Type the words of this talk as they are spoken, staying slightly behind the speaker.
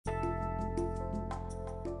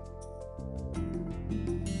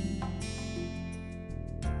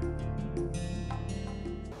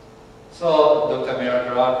So Dr.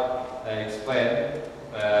 Miracle explained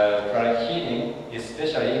pranic healing,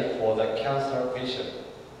 especially for the cancer patient.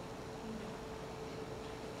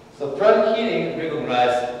 So pranic healing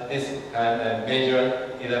recognizes this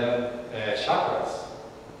major 11 chakras.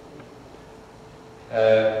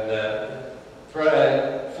 For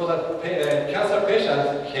the cancer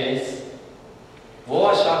patient case,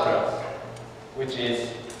 lower chakras, which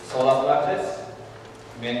is solar plexus,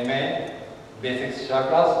 main, basic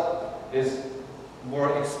chakras, is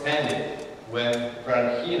more expanded when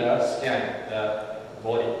pranic healer scans the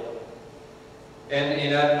body. And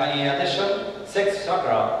in addition, sixth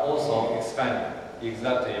chakra also expanded,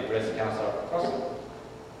 exactly breast cancer person.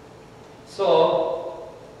 So,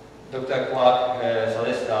 Dr. Clark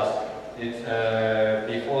suggests us that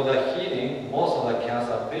before the healing, most of the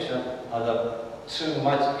cancer patients have too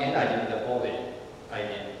much energy in the body. I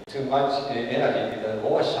mean, too much energy in the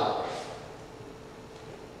lower chakras.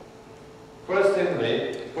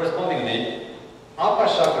 Correspondingly, upper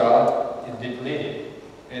chakra is depleted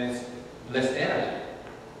and less energy.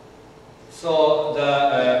 So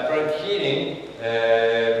the pranic healing,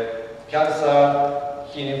 cancer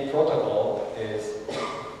healing protocol is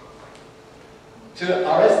to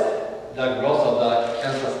arrest the growth of the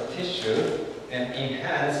cancer tissue and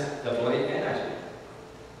enhance the body energy.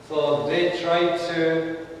 So they try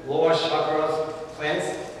to lower chakras cleanse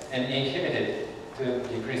and inhibit it to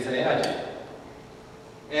decrease the energy.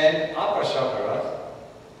 And upper chakras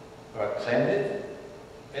are cleansed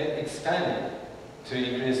and expanded to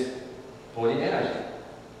increase body energy.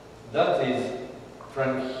 That is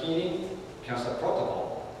pranic healing cancer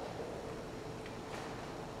protocol.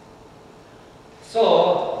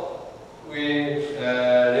 So we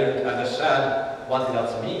really understand what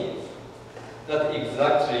that means. That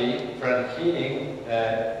exactly pranic healing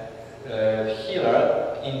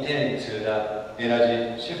healer intended to the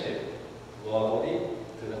energy shifted lower body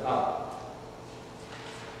to the up.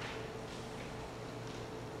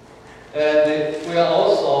 And we are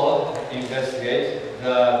also investigate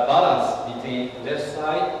the balance between left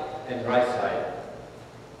side and right side.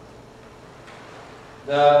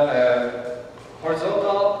 The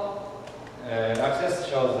horizontal axis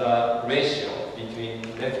shows the ratio between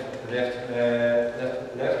left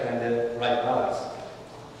and the right balance.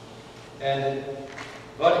 And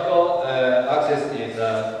vertical axis is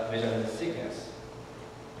the measurement sequence.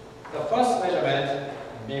 The first measurement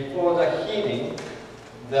before the healing,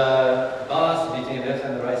 the balance between left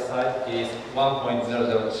and right side is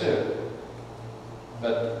 1.002,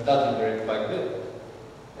 but that is very quite good.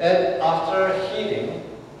 And after healing,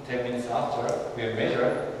 10 minutes after, we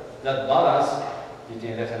measure that balance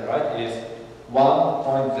between left and right is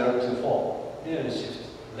 1.024, really shift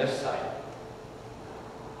left side.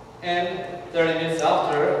 And 30 minutes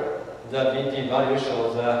after, the BT value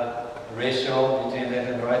shows the ratio between left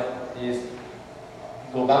and right is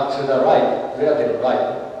go back to the right, relative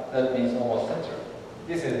right. That means almost center.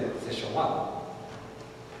 This is session 1.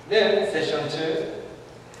 Then session 2,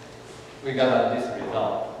 we got this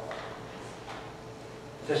result.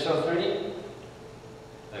 Session 3,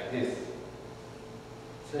 like this.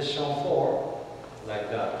 Session 4, like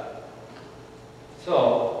that. So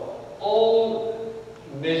all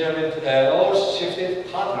measurement, all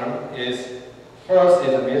shifted pattern is first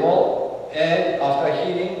in the middle, and after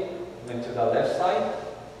healing, went to the left side,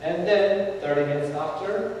 and then 30 minutes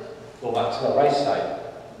after, go back to the right side.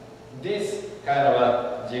 This kind of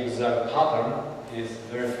a zigzag pattern is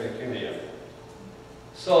very peculiar.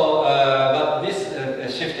 So, but this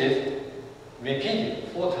shifted, repeated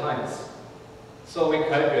 4 times. So we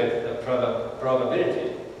calculate the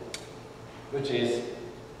probability, which is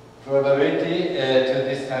probability to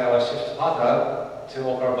this kind of a shift pattern to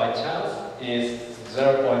occur by chance is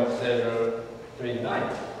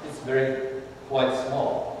 0.039. It's very quite small.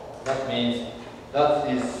 That means that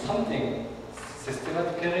is something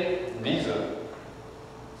systematically reason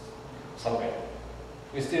somewhere.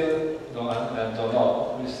 We still don't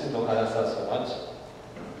know. We still don't understand so much.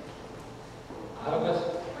 How much?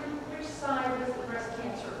 Which side is the breast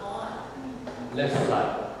cancer on? Left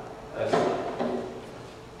side. Left side.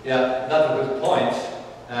 Yeah, that's a good point.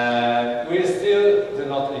 We still do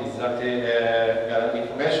not exactly get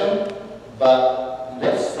information, but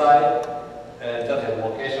left side, that is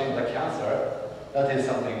location of the cancer, that is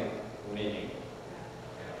something